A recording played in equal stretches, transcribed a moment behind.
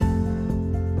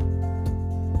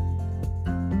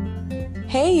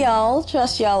Hey y'all,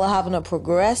 trust y'all are having a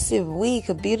progressive week,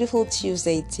 a beautiful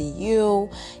Tuesday to you.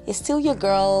 It's still your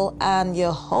girl and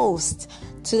your host.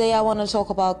 Today I want to talk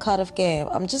about cut off game.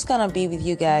 I'm just going to be with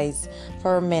you guys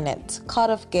for a minute. Cut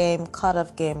off game. I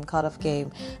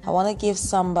want to give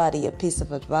somebody a piece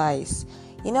of advice.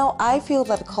 I feel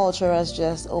that culture has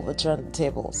just overturned the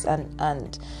tables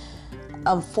and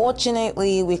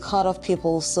unfortunately we cut off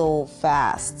people so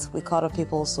fast.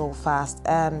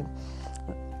 And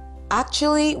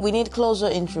actually, we need closer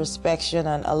introspection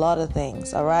and a lot of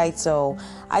things, all right? So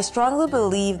I strongly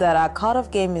believe that our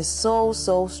cut-off game is so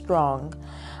strong.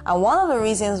 And one of the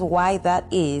reasons why that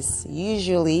is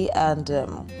usually, and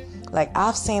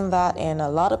I've seen that in a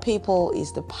lot of people,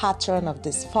 is the pattern of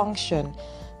dysfunction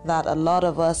that a lot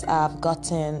of us have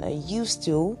gotten used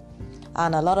to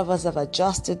and a lot of us have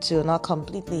adjusted to, not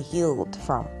completely healed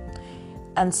from.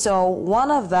 And so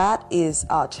one of that is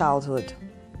our childhood.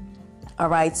 All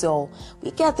right, so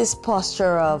we get this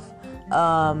posture of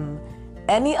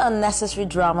any unnecessary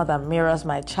drama that mirrors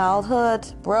my childhood.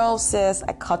 Bro, sis,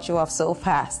 I cut you off so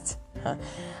fast.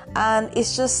 And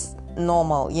it's just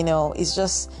normal, it's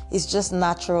just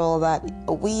natural that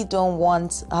we don't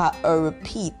want a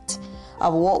repeat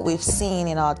of what we've seen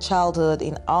in our childhood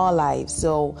in our lives.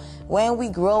 So when we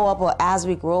grow up or as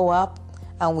we grow up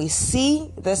and we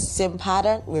see this same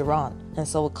pattern, we run. And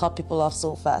so we cut people off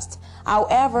so fast.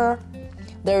 However,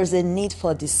 there is a need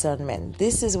for discernment.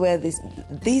 This is where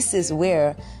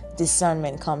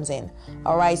discernment comes in.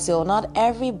 All right, so not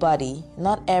everybody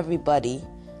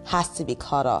has to be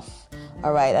cut off.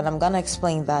 All right, and I'm going to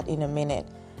explain that in a minute.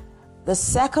 The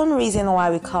second reason why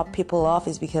we cut people off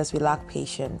is because we lack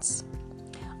patience.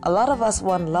 A lot of us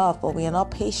want love, but we are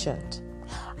not patient.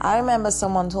 I remember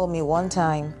someone told me one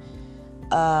time,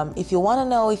 if you want to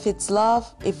know if it's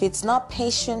love, if it's not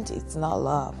patient, it's not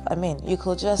love. I mean, you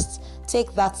could just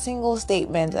take that single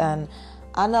statement and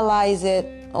analyze it,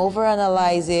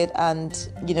 overanalyze it, and,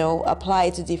 apply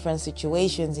it to different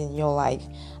situations in your life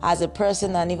as a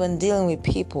person and even dealing with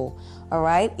people. All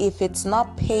right. If it's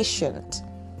not patient,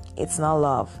 it's not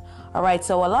love. All right.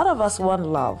 So a lot of us want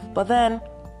love, but then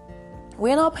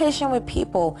we're not patient with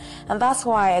people. And that's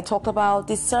why I talked about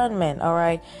discernment. All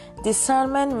right.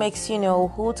 Discernment makes you know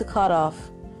who to cut off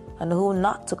and who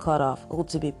not to cut off, who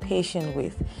to be patient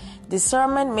with.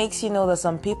 Discernment makes you know that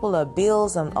some people are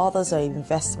bills and others are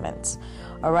investments.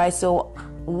 All right. So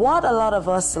what a lot of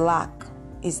us lack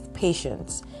is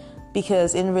patience,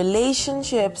 because in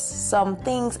relationships, some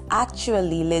things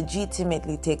actually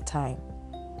legitimately take time.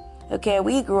 Okay.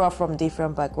 We grew up from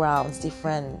different backgrounds,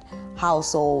 different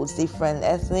households, different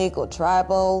ethnic or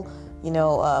tribal,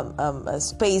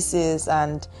 spaces,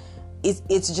 and it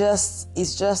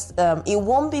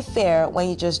won't be fair when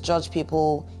you just judge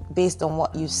people based on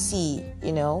what you see,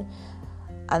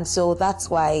 and so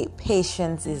that's why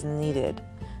patience is needed.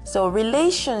 So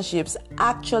relationships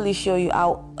actually show you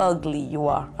how ugly you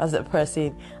are as a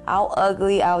person, how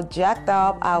ugly, how jacked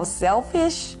up, how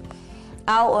selfish,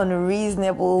 how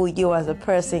unreasonable you as a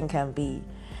person can be.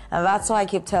 And that's why I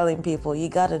keep telling people, you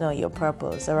got to know your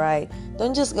purpose, all right?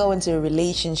 Don't just go into a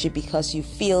relationship because you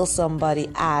feel somebody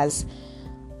has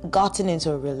gotten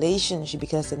into a relationship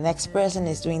because the next person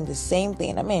is doing the same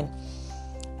thing. I mean,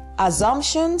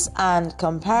 assumptions and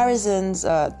comparisons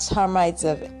are termites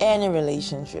of any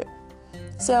relationship.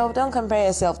 So don't compare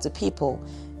yourself to people.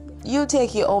 You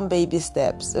take your own baby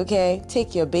steps, okay?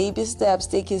 Take your baby steps,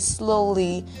 take it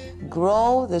slowly,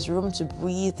 grow. There's room to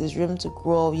breathe, there's room to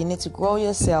grow. You need to grow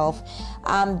yourself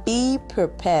and be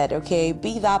prepared, okay?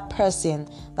 Be that person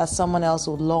that someone else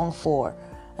would long for.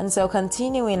 And so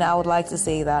continuing, I would like to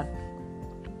say that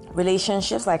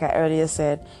relationships, like I earlier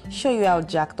said, show you how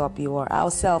jacked up you are, how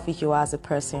selfish you are as a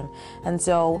person. And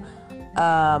so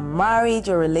marriage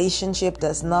or relationship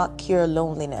does not cure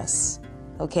loneliness.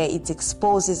 Okay, it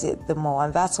exposes it the more,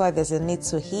 and that's why there's a need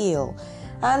to heal.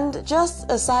 And just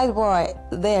a sidebar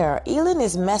there, healing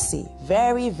is messy,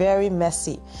 very, very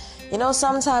messy.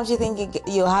 Sometimes you think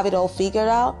you have it all figured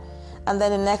out, and then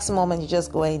the next moment you're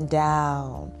just going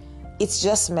down. It's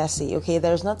just messy, okay?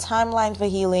 There's no timeline for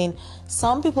healing.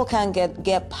 Some people can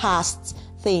get past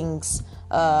things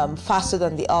faster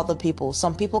than the other people.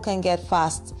 Some people can get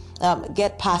past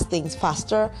things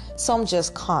faster. Some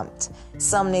just can't.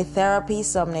 Some need therapy,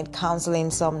 some need counseling,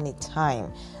 some need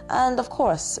time. And of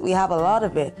course, we have a lot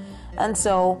of it. And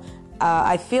so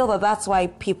I feel that that's why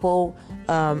people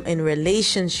in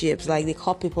relationships, they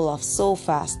cut people off so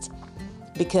fast.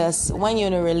 Because when you're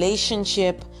in a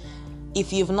relationship,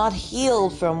 if you've not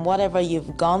healed from whatever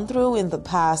you've gone through in the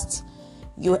past,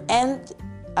 you end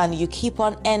and you keep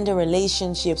on ending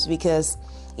relationships because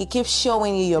it keeps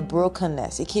showing you your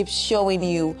brokenness. It keeps showing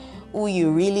you who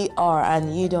you really are,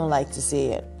 and you don't like to see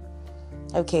it.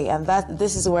 Okay, and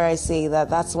this is where I say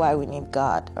that's why we need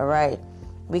God, all right?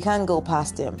 We can't go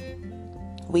past him.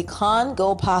 We can't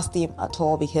go past him at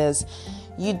all, because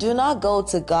you do not go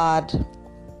to God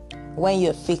when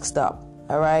you're fixed up,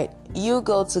 all right? You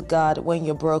go to God when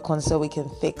you're broken so we can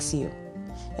fix you,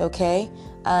 okay?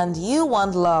 And you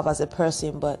want love as a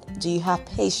person, but do you have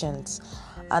patience?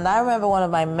 And I remember one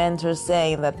of my mentors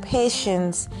saying that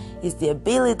patience is the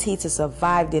ability to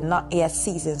survive the not yet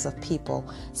seasons of people.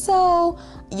 So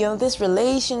you're in this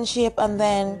relationship, and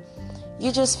then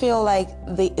you just feel like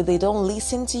they don't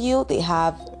listen to you.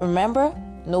 Remember,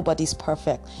 nobody's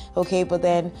perfect, okay? But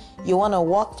then you want to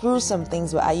walk through some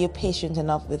things, but are you patient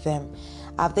enough with them?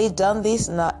 Have they done this?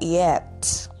 Not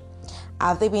yet.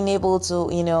 Have they been able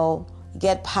to,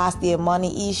 get past their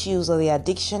money issues or their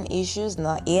addiction issues?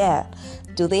 Not yet.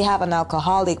 Do they have an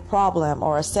alcoholic problem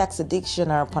or a sex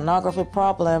addiction or a pornography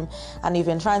problem, and you've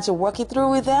been trying to work it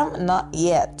through with them? Not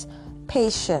yet.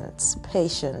 Patience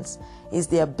is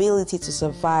the ability to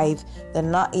survive the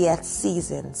not yet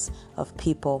seasons of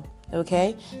people.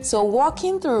 Okay? So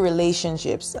walking through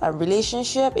relationships, a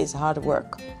relationship is hard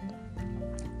work.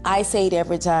 I say it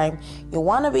every time. You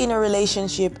want to be in a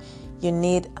relationship, you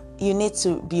need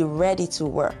to be ready to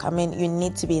work. You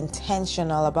need to be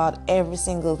intentional about every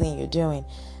single thing you're doing.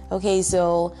 Okay,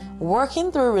 so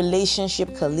working through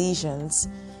relationship collisions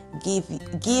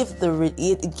gives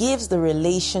the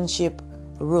relationship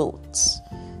roots.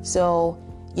 So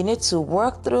you need to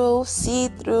work through, see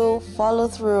through, follow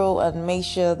through, and make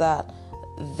sure that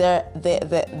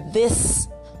this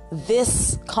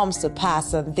comes to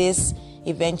pass, and this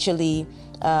eventually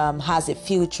has a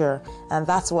future. And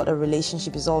that's what a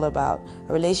relationship is all about.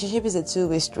 A relationship is a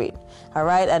two-way street, all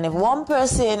right? And if one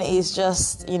person is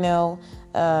just negligent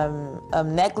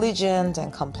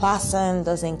and complacent,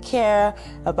 doesn't care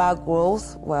about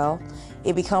growth, well,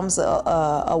 it becomes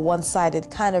a one-sided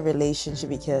kind of relationship,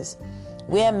 because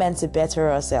we are meant to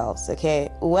better ourselves. Okay,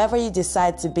 whoever you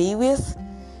decide to be with,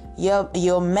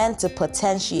 you're meant to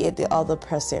potentiate the other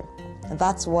person. And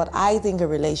that's what I think a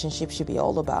relationship should be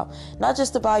all about. Not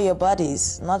just about your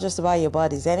bodies.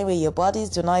 Anyway, your bodies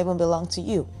do not even belong to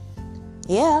you.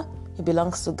 Yeah, it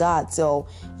belongs to God. So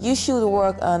you should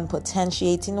work on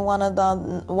potentiating one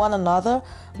another,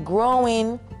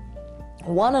 growing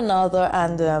one another,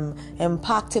 and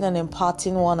impacting and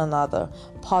imparting one another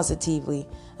positively.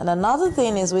 And another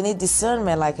thing is we need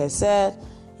discernment, like I said,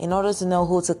 in order to know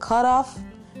who to cut off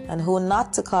and who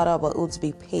not to cut off, but who to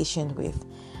be patient with.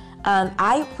 And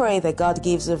I pray that God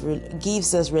gives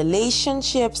us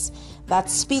relationships that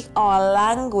speak our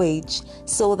language,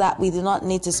 so that we do not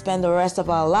need to spend the rest of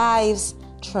our lives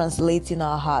translating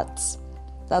our hearts.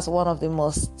 That's one of the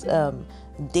most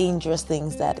dangerous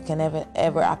things that can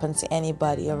ever happen to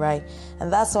anybody, all right?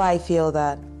 And that's why I feel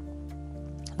that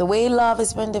the way love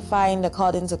has been defined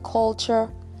according to culture,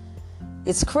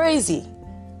 it's crazy.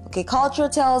 Okay, culture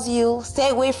tells you stay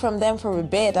away from them for a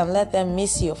bit and let them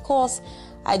miss you. Of course,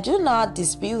 I do not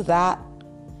dispute that.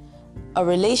 In a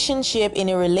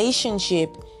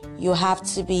relationship, you have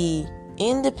to be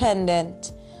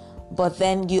independent, but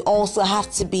then you also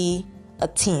have to be a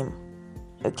team.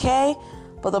 Okay?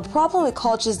 But the problem with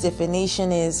culture's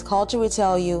definition is culture will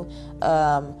tell you,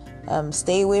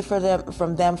 stay away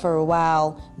from them for a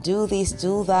while, do this,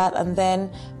 do that, and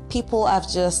then people have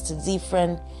just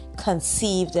different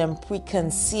conceived and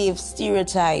preconceived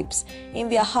stereotypes in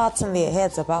their hearts and their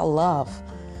heads about love.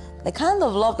 The kind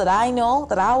of love that I know,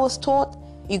 that I was taught,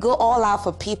 you go all out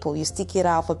for people, you stick it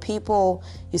out for people,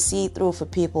 you see it through for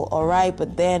people, all right?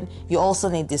 But then you also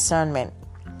need discernment.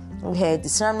 Okay,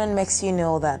 discernment makes you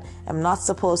know that I'm not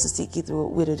supposed to stick it through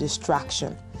with a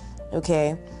distraction.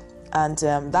 Okay, and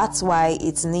that's why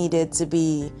it's needed to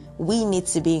be, we need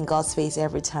to be in God's face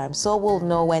every time, so we'll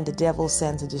know when the devil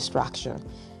sends a distraction.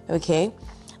 Okay,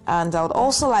 and I would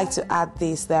also like to add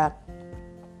this, that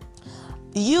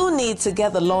you need to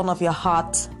get the loan of your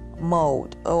heart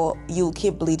mode, or you'll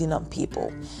keep bleeding on people.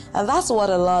 And that's what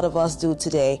a lot of us do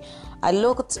today. I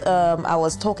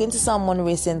was talking to someone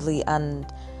recently, and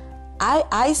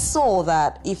I saw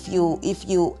that if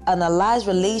you analyze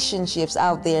relationships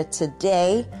out there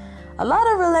today, a lot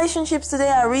of relationships today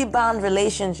are rebound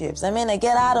relationships. I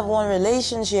get out of one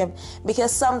relationship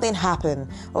because something happened,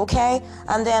 okay?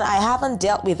 And then I haven't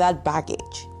dealt with that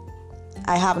baggage.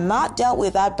 I have not dealt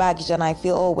with that baggage, and I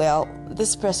feel, oh, well,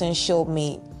 this person showed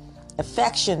me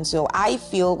affection, so I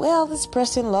feel, well, this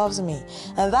person loves me.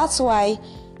 And that's why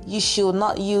you should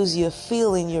not use your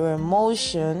feeling, your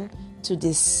emotion, to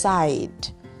decide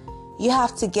You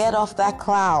have to get off that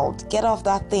cloud, get off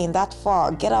that thing, that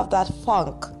fog, get off that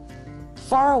funk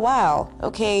for a while,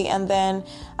 okay? And then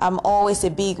I'm always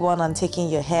a big one on taking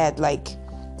your head,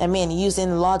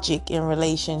 using logic in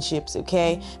relationships,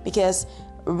 okay? Because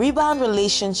rebound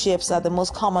relationships are the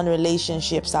most common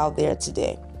relationships out there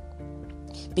today.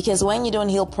 Because when you don't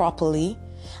heal properly,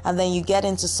 and then you get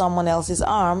into someone else's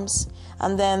arms,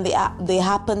 and then they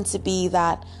happen to be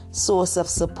that source of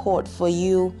support for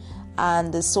you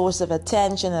and the source of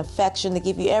attention, affection, they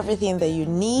give you everything that you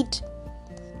need.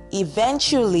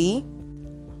 Eventually,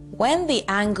 when the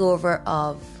hangover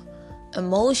of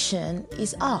emotion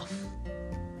is off,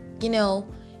 you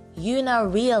now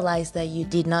realize that you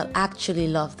did not actually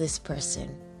love this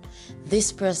person.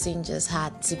 This person just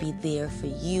had to be there for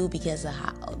you because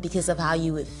of how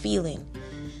you were feeling.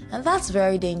 And that's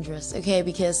very dangerous, okay?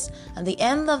 Because at the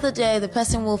end of the day, the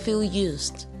person will feel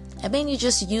used. You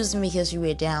just used me because you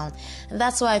were down. And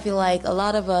that's why I feel like a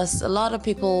lot of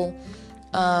people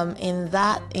in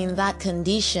that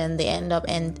condition, they end up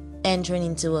entering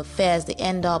into affairs. They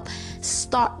end up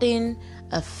starting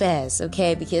affairs,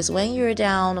 okay? Because when you're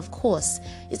down, of course,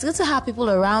 it's good to have people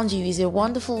around you. It's a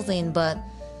wonderful thing, but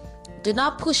do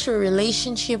not push a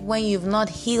relationship when you've not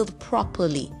healed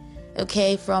properly,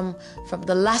 okay? From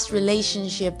the last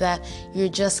relationship that you're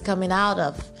just coming out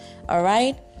of, all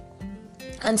right?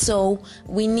 And so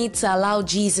we need to allow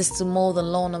Jesus to mold the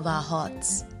lawn of our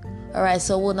hearts, all right?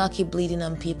 So we'll not keep bleeding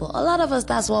on people. A lot of us,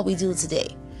 that's what we do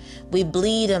today. We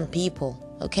bleed on people,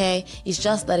 okay? It's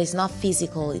just that it's not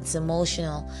physical, it's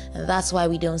emotional. And that's why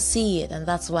we don't see it. And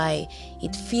that's why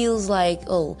it feels like,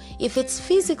 if it's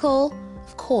physical,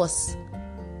 of course,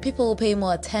 people will pay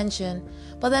more attention.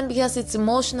 But then because it's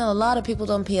emotional, a lot of people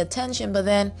don't pay attention. But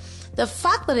then the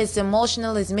fact that it's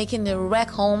emotional is making it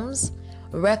wreck homes,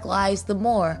 wreck lives even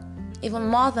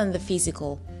more than the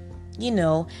physical.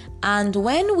 And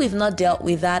when we've not dealt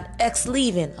with that ex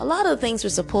leaving, a lot of things we're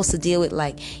supposed to deal with,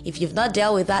 like if you've not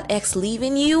dealt with that ex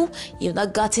leaving you've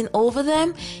not gotten over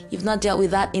them, you've not dealt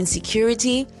with that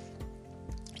insecurity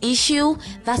issue,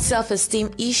 that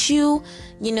self-esteem issue,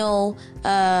 or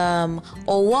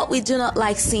what we do not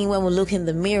like seeing when we look in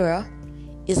the mirror,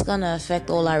 is gonna affect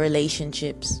all our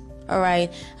relationships. All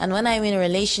right. And when I'm in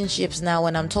relationships now,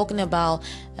 when I'm talking about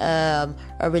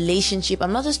a relationship,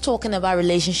 I'm not just talking about a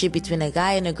relationship between a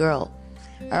guy and a girl.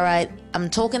 All right. I'm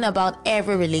talking about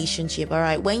every relationship. All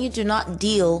right. When you do not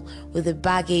deal with the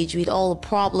baggage, with all the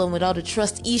problem, with all the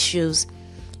trust issues,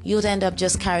 you'll end up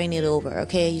just carrying it over.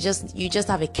 Okay. You just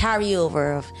have a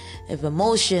carryover of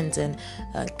emotions and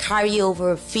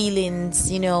carryover of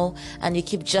feelings, and you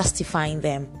keep justifying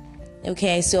them.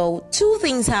 Okay. So 2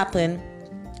 things happen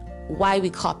why we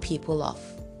cut people off.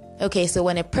 Okay, so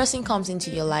when a person comes into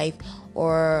your life,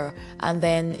 and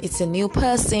then it's a new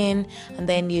person, and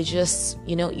then you just,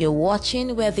 you're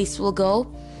watching where this will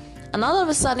go, and all of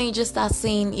a sudden you just start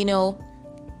seeing,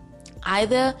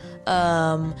 either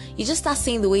you just start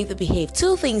seeing the way they behave.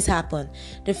 2 things happen.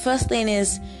 The first thing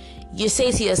is you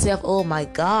say to yourself, oh my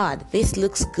God, this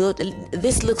looks good.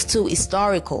 This looks too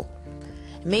historical.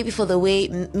 Maybe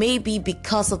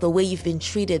because of the way you've been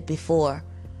treated before.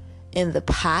 In the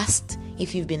past,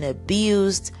 if you've been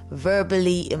abused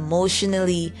verbally,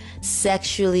 emotionally,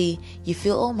 sexually, you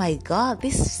feel, oh my God,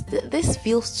 this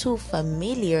feels too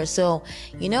familiar. So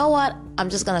you know what? I'm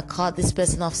just gonna cut this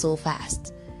person off so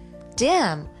fast.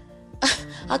 Damn,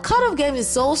 a cut-off game is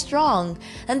so strong.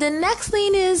 And the next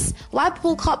thing is why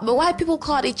people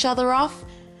cut each other off.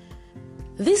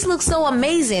 This looks so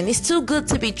amazing. It's too good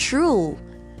to be true.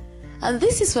 And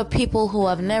this is for people who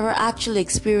have never actually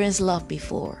experienced love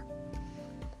before.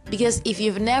 Because if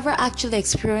you've never actually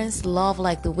experienced love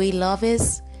like the way love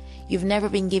is, you've never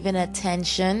been given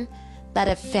attention, that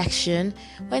affection,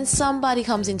 when somebody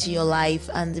comes into your life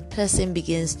and the person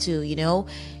begins to,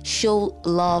 show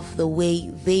love the way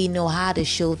they know how to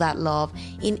show that love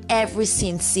in every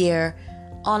sincere,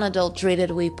 unadulterated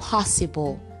way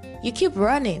possible, you keep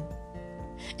running.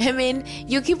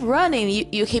 You keep running.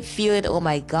 You keep feeling, oh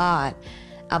my God,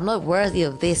 I'm not worthy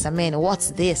of this.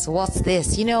 What's this?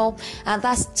 And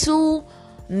that's 2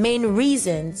 main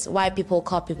reasons why people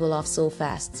cut people off so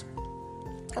fast.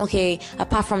 Okay,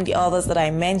 apart from the others that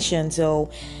I mentioned. So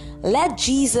let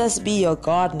Jesus be your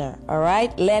gardener, all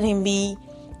right? Let him be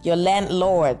your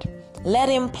landlord. Let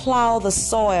him plow the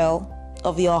soil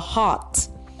of your heart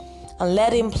and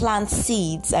let him plant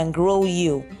seeds and grow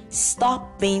you.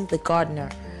 Stop being the gardener,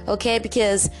 okay?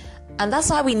 And that's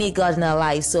why we need God in our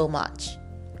lives so much.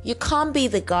 You can't be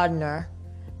the gardener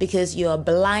because you're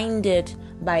blinded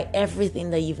by everything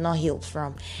that you've not healed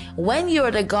from. When you're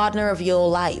the gardener of your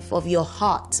life, of your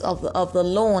heart, of the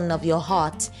lawn of your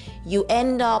heart, you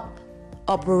end up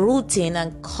uprooting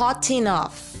and cutting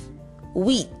off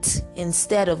wheat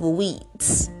instead of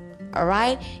weeds. All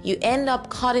right? You end up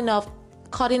cutting off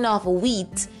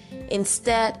wheat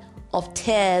instead of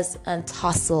tares and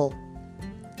tussle.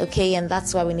 Okay, and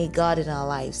that's why we need God in our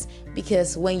lives.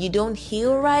 Because when you don't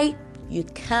heal right, you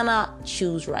cannot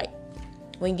choose right.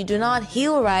 When you do not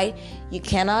heal right, you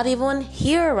cannot even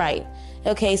hear right.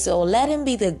 Okay, so let him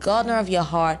be the gardener of your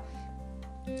heart.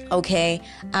 Okay,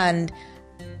 and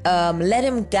let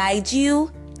him guide you,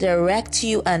 direct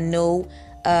you, and know,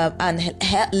 and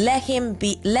let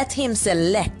him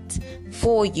select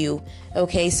for you.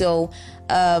 Okay, so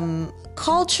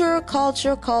culture.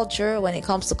 When it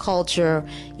comes to culture,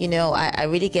 I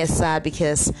really get sad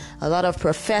because a lot of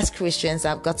professed Christians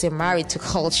have gotten married to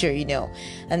culture,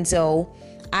 and so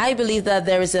I believe that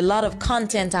there is a lot of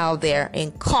content out there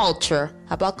in culture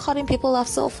about cutting people off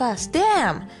so fast.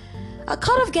 Damn, a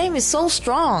cut-off game is so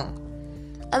strong,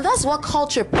 and that's what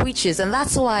culture preaches, and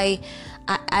that's why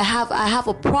I have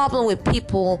a problem with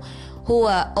people who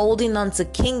are holding on to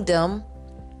kingdom,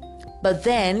 but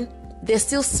then they're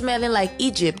still smelling like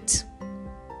Egypt.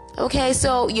 Okay,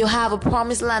 so you have a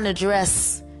promised land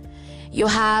address. You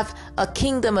have a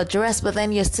kingdom address, but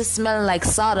then you're still smelling like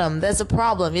Sodom. There's a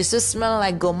problem. You're still smelling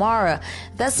like Gomorrah.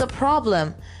 That's a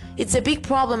problem. It's a big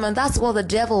problem, and that's what the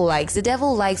devil likes. The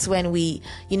devil likes when we,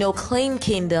 claim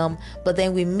kingdom, but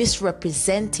then we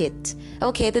misrepresent it.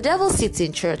 Okay, the devil sits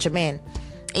in church, in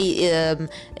the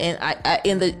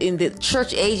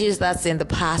church ages that's in the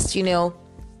past,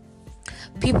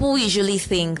 people usually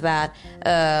think that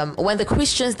when the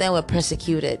Christians then were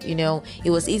persecuted, it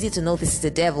was easy to know this is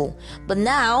the devil. But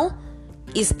now,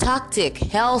 his tactic,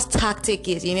 hell's tactic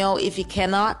is, if you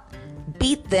cannot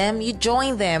beat them, you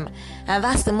join them. And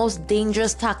that's the most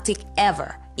dangerous tactic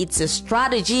ever. It's a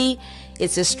strategy.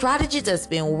 It's a strategy that's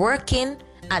been working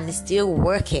and is still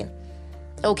working.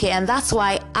 Okay, and that's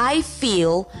why I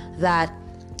feel that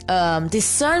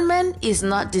discernment is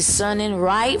not discerning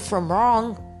right from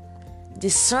wrong.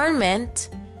 Discernment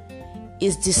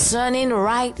is discerning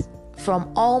right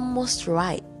from almost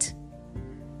right.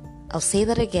 I'll say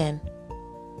that again.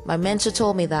 My mentor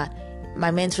told me that. My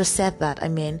mentor said that.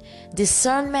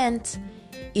 Discernment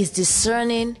is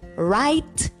discerning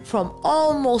right from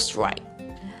almost right.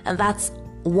 And that's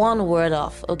one word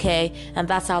off, okay? And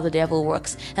that's how the devil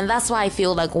works. And that's why I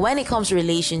feel like when it comes to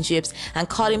relationships and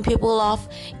cutting people off,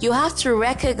 you have to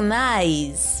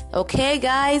recognize, okay,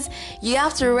 guys? You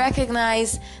have to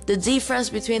recognize the difference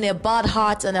between a bad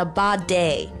heart and a bad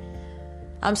day.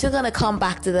 I'm still going to come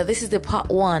back to that. This is the part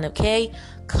one, okay?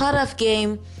 Cut off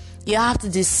game. You have to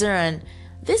discern.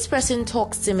 This person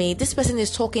talks to me. This person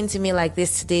is talking to me like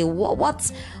this today.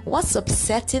 What's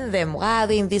upsetting them? Why are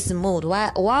they in this mood? Why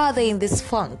are they in this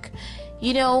funk?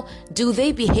 Do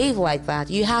they behave like that?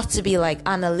 You have to be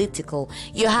analytical.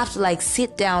 You have to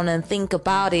sit down and think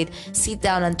about it. Sit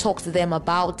down and talk to them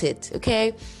about it.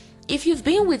 Okay? If you've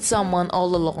been with someone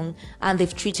all along and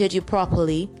they've treated you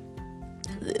properly,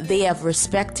 they have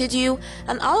respected you,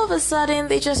 and all of a sudden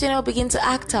they just begin to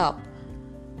act up.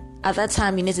 At that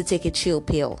time, you need to take a chill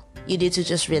pill. You need to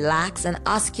just relax and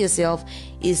ask yourself,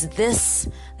 is this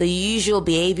the usual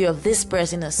behavior of this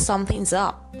person, or something's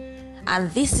up?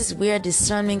 And this is where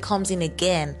discernment comes in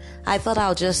again. I thought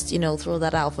I'll just, throw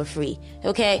that out for free.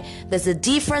 Okay? There's a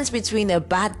difference between a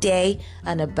bad day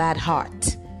and a bad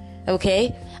heart.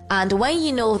 Okay? And when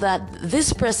you know that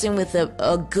this person with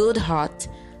a good heart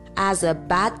has a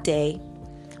bad day,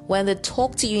 when they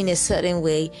talk to you in a certain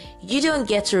way, you don't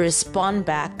get to respond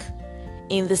back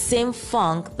in the same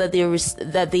funk that they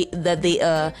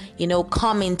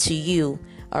come into you.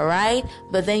 All right,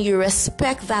 but then you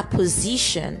respect that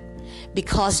position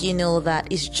because you know that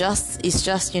it's just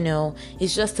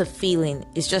a feeling,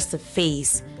 it's just a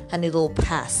phase, and it'll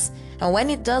pass. And when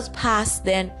it does pass,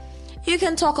 then you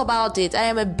can talk about it. I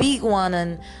am a big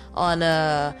one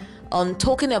on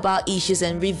talking about issues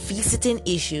and revisiting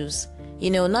issues.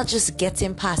 Not just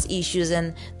getting past issues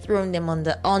and throwing them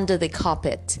under the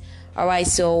carpet. All right,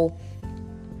 so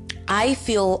I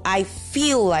feel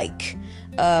like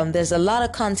there's a lot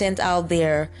of content out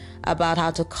there about how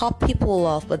to cut people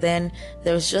off, but then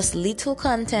there's just little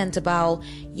content about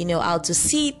how to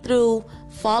see through,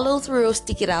 follow through,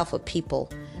 stick it out for people.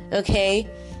 Okay,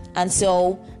 and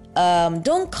so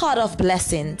don't cut off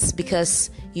blessings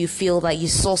because you feel that you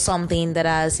saw something that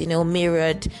has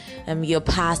mirrored your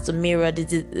past, or mirrored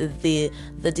the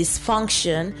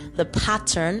dysfunction, the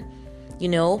pattern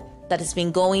that has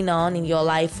been going on in your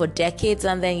life for decades,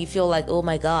 and then you feel like, oh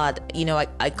my God,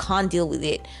 I can't deal with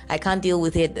it. I can't deal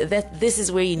with it. This is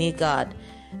where you need God.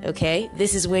 Okay?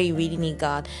 This is where you really need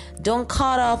God. Don't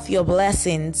cut off your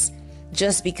blessings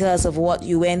just because of what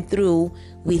you went through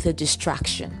with a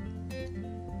distraction.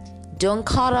 Don't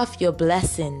cut off your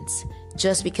blessings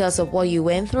just because of what you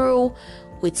went through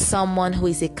with someone who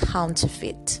is a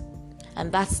counterfeit.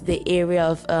 And that's the area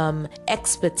of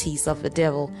expertise of the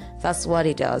devil. That's what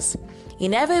he does. He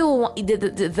never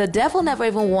the devil never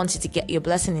even wants you to get your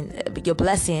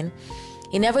blessing.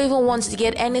 He never even wants to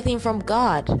get anything from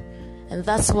God. And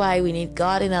that's why we need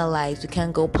God in our lives. We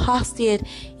can't go past it.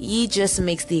 He just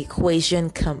makes the equation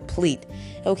complete.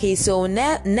 Okay, so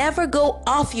never go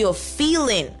off your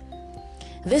feeling.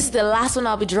 This is the last one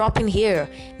I'll be dropping here.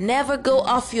 Never go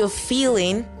off your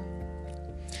feeling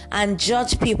and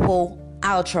judge people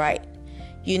outright.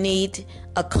 You need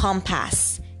a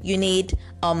compass. You need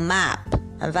a map.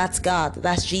 And that's God.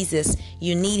 That's Jesus.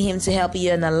 You need him to help you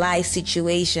analyze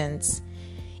situations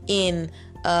in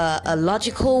a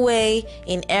logical way,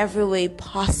 in every way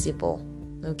possible.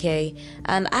 Okay?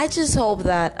 And I just hope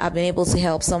that I've been able to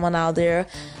help someone out there.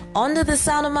 Under the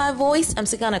sound of my voice, I'm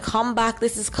still going to come back.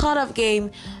 This is Cut Off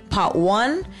Game Part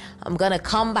 1. I'm going to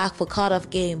come back for Cut Off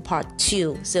Game Part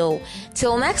 2. So,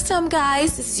 till next time,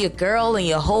 guys, this is your girl and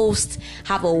your host.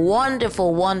 Have a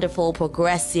wonderful, wonderful,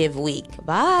 progressive week.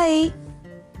 Bye.